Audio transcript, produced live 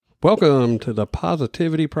Welcome to the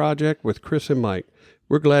Positivity Project with Chris and Mike.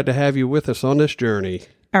 We're glad to have you with us on this journey.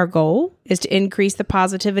 Our goal is to increase the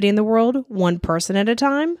positivity in the world one person at a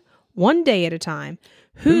time, one day at a time.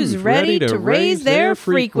 Who's ready to raise their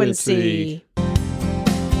frequency?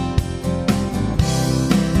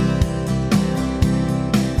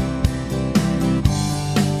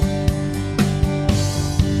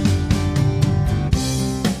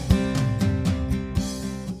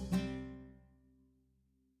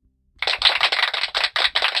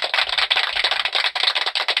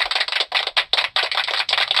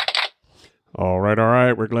 All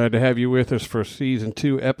right. We're glad to have you with us for Season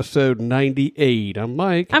 2, Episode 98. I'm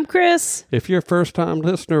Mike. I'm Chris. If you're a first-time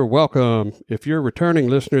listener, welcome. If you're a returning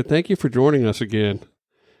listener, thank you for joining us again.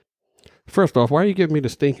 First off, why are you giving me the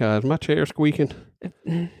stink eyes? My chair squeaking?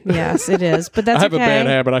 Yes, it is, but that's I have okay. a bad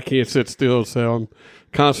habit. I can't sit still, so I'm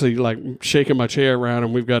constantly shaking my chair around,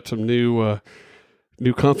 and we've got some new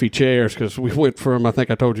comfy chairs because we went from, I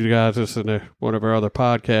think I told you guys this in one of our other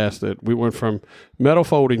podcasts, that we went from metal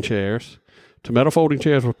folding chairs to metal folding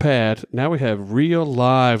chairs with pads. Now we have real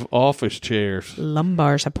live office chairs.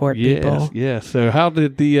 Lumbar support, people. Yes. So how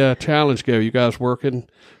did the challenge go? You guys working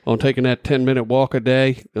on taking that 10-minute walk a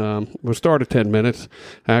day? We'll start at 10 minutes.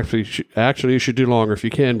 Actually, you should do longer if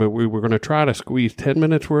you can, but we were going to try to squeeze 10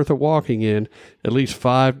 minutes worth of walking in at least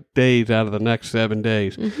 5 days out of the next 7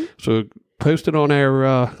 days. Mm-hmm. So post it on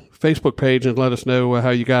our Facebook page and let us know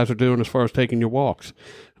how you guys are doing as far as taking your walks.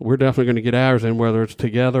 We're definitely going to get ours in, whether it's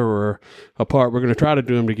together or apart. We're going to try to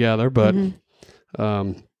do them together, but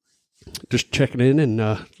just check it in and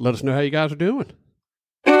let us know how you guys are doing.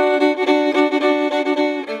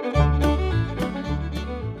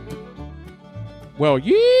 Well,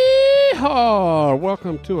 yeehaw!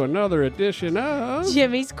 Welcome to another edition of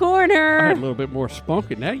Jimmy's Corner. I had a little bit more spunk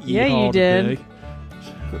in that yeehaw Yeah, you did. Today.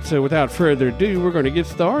 So without further ado, we're going to get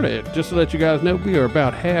started. Just to let you guys know, we are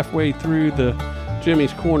about halfway through the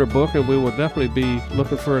Jimmy's Corner book, and we will definitely be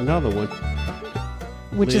looking for another one.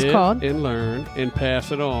 Which is called And Learn and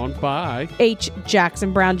Pass It On by H.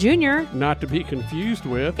 Jackson Brown Jr. Not to be confused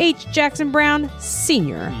with H. Jackson Brown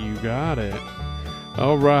Sr. You got it.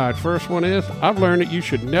 All right, first one is, I've learned that you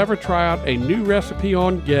should never try out a new recipe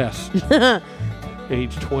on guests.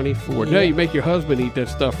 Age 24. Yeah. Now you make your husband eat that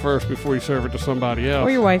stuff first before you serve it to somebody else.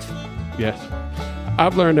 Or your wife. Yes.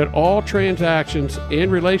 I've learned that all transactions and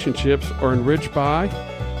relationships are enriched by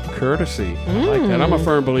courtesy. I like that. I'm a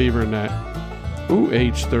firm believer in that. Ooh,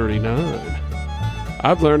 age 39.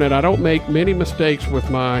 I've learned that I don't make many mistakes with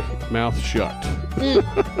my mouth shut.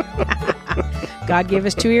 God gave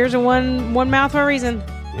us 2 ears and one mouth for a reason.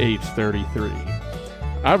 Age 33.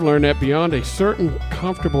 I've learned that beyond a certain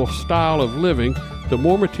comfortable style of living, the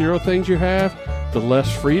more material things you have, the less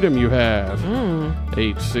freedom you have.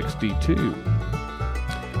 Age 62.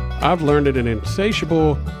 I've learned that an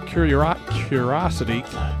insatiable curiosity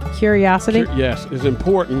yes, is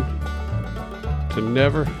important to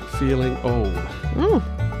never feeling old.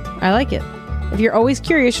 I like it. If you're always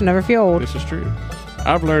curious, you'll never feel old. This is true.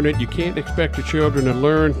 I've learned that you can't expect your children to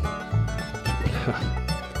learn.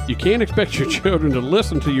 You can't expect your children to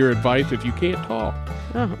listen to your advice if you can't talk.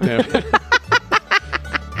 Oh. No.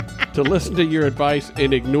 To listen to your advice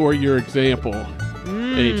and ignore your example.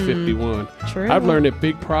 Age 51. True. I've learned that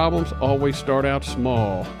big problems always start out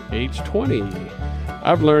small. Age 20.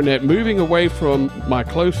 I've learned that moving away from my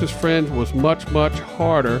closest friends was much, much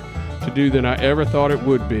harder to do than I ever thought it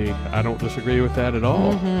would be. I don't disagree with that at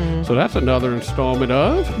all. So that's another installment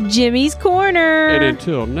of Jimmy's Corner. And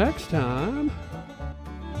until next time.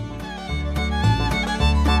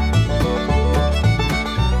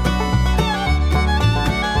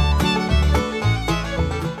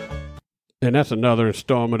 And that's another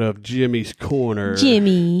installment of Jimmy's Corner.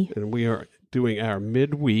 Jimmy. And we are doing our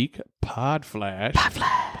midweek PODFLASH.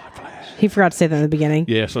 He forgot to say that in the beginning.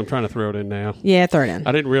 Yeah, so I'm trying to throw it in now. Yeah, throw it in.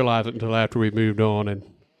 I didn't realize it until after we moved on, and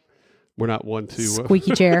we're not one to...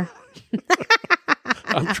 Squeaky chair.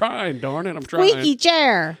 I'm trying, darn it, I'm trying. Squeaky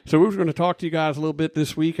chair. So we were going to talk to you guys a little bit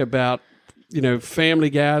this week about, family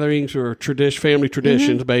gatherings or family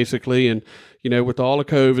traditions, basically, and with all the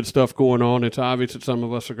COVID stuff going on, it's obvious that some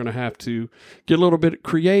of us are going to have to get a little bit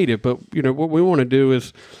creative. But what we want to do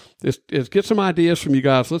is get some ideas from you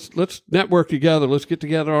guys. Let's network together. Let's get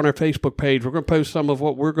together on our Facebook page. We're going to post some of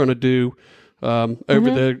what we're going to do over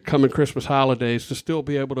the coming Christmas holidays to still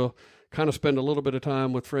be able to kind of spend a little bit of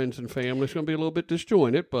time with friends and family. It's going to be a little bit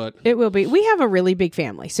disjointed, but it will be. We have a really big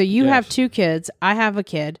family. So you have 2 kids. I have a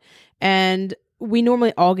kid, and we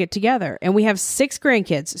normally all get together, and we have 6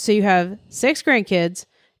 grandkids. So you have 6 grandkids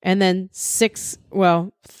and then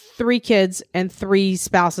 3 kids and 3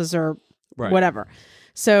 spouses or whatever.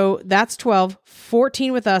 So that's 12,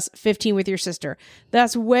 14 with us, 15 with your sister.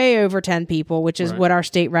 That's way over 10 people, which is what our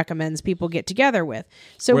state recommends people get together with.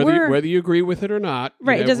 So whether you agree with it or not.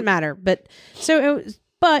 Right. It doesn't matter. But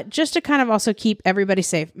but just to kind of also keep everybody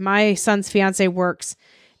safe. My son's fiance works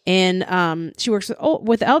she works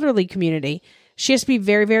with the elderly community. She has to be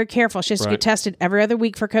very, very careful. She has to get tested every other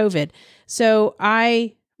week for COVID. So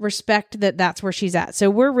I respect that that's where she's at. So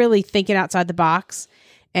we're really thinking outside the box,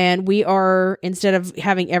 and we are, instead of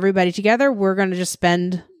having everybody together, we're going to just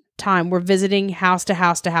spend time. We're visiting house to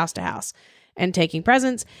house to house to house and taking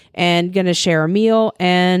presents and going to share a meal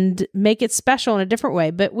and make it special in a different way.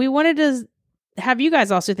 But we wanted to have you guys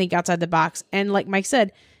also think outside the box. And like Mike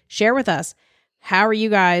said, share with us, how are you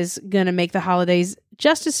guys going to make the holidays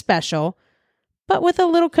just as special, but with a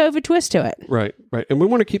little COVID twist to it? Right. And we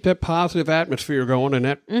want to keep that positive atmosphere going. And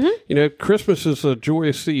that, Christmas is a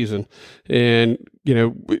joyous season. And,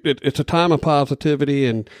 it's a time of positivity.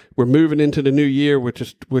 And we're moving into the new year, which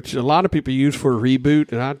a lot of people use for a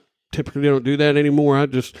reboot. And I typically don't do that anymore. I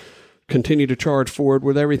just continue to charge forward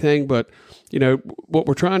with everything. But, what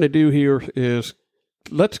we're trying to do here is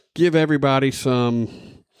let's give everybody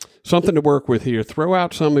something to work with here. Throw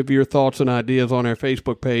out some of your thoughts and ideas on our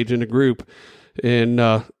Facebook page in the group. And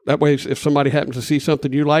that way, if somebody happens to see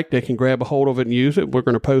something you like, they can grab a hold of it and use it. We're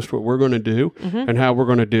going to post what we're going to do and how we're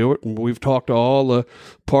going to do it. And we've talked to all the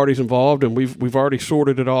parties involved, and we've already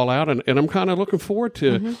sorted it all out. And I'm kind of looking forward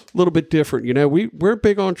to a little bit different. We're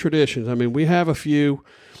big on traditions. I mean, we have a few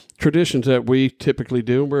traditions that we typically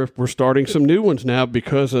do. We're starting some new ones now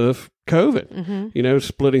because of COVID,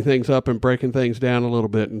 splitting things up and breaking things down a little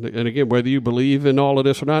bit. And again, whether you believe in all of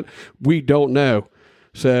this or not, we don't know.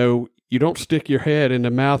 So you don't stick your head in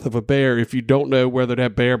the mouth of a bear if you don't know whether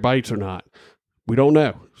that bear bites or not. We don't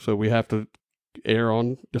know. So we have to err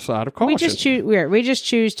on the side of caution. We just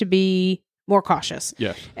choose to be more cautious.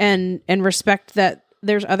 Yes. And respect that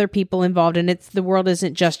there's other people involved, and the world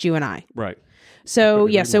isn't just you and I. Right. So,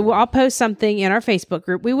 I'll post something in our Facebook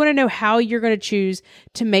group. We want to know how you're going to choose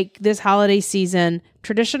to make this holiday season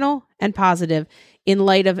traditional and positive in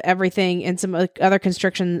light of everything and some other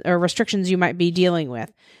constrictions or restrictions you might be dealing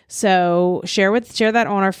with. So share that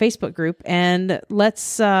on our Facebook group, and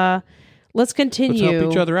let's continue. Let's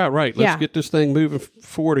help each other out. Right. Let's get this thing moving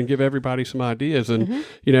forward and give everybody some ideas. And,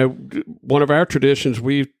 one of our traditions,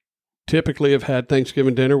 we typically have had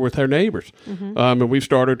Thanksgiving dinner with our neighbors. And we've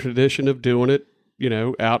started a tradition of doing it,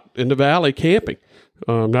 out in the valley camping.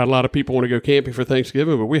 Not a lot of people want to go camping for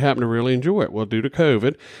Thanksgiving, but we happen to really enjoy it. Well, due to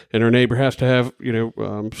COVID, and our neighbor has to have,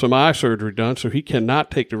 some eye surgery done, so he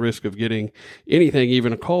cannot take the risk of getting anything,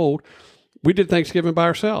 even a cold. We did Thanksgiving by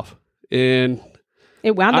ourselves, and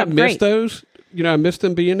it wound up great. I missed those. I missed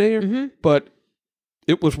them being there, but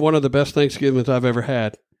it was one of the best Thanksgivings I've ever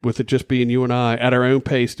had, with it just being you and I at our own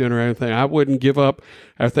pace, doing our own thing. I wouldn't give up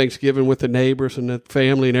our Thanksgiving with the neighbors and the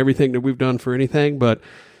family and everything that we've done for anything, but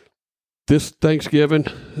this Thanksgiving,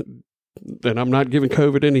 and I'm not giving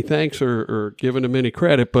COVID any thanks or giving them any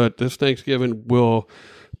credit, but this Thanksgiving will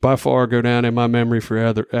by far go down in my memory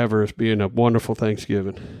forever as being a wonderful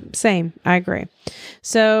Thanksgiving. Same. I agree.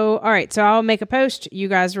 So, all right. So I'll make a post. You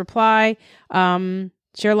guys reply.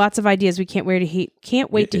 Share lots of ideas. We can't wait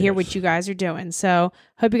to hear what you guys are doing. So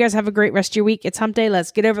hope you guys have a great rest of your week. It's hump day.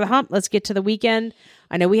 Let's get over the hump. Let's get to the weekend.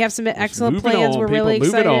 I know we have some excellent plans. We're really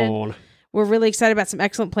excited. We're really excited about some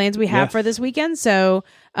excellent plans we have for this weekend. So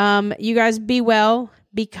you guys be well,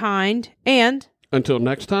 be kind, and until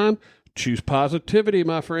next time, choose positivity,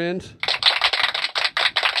 my friends.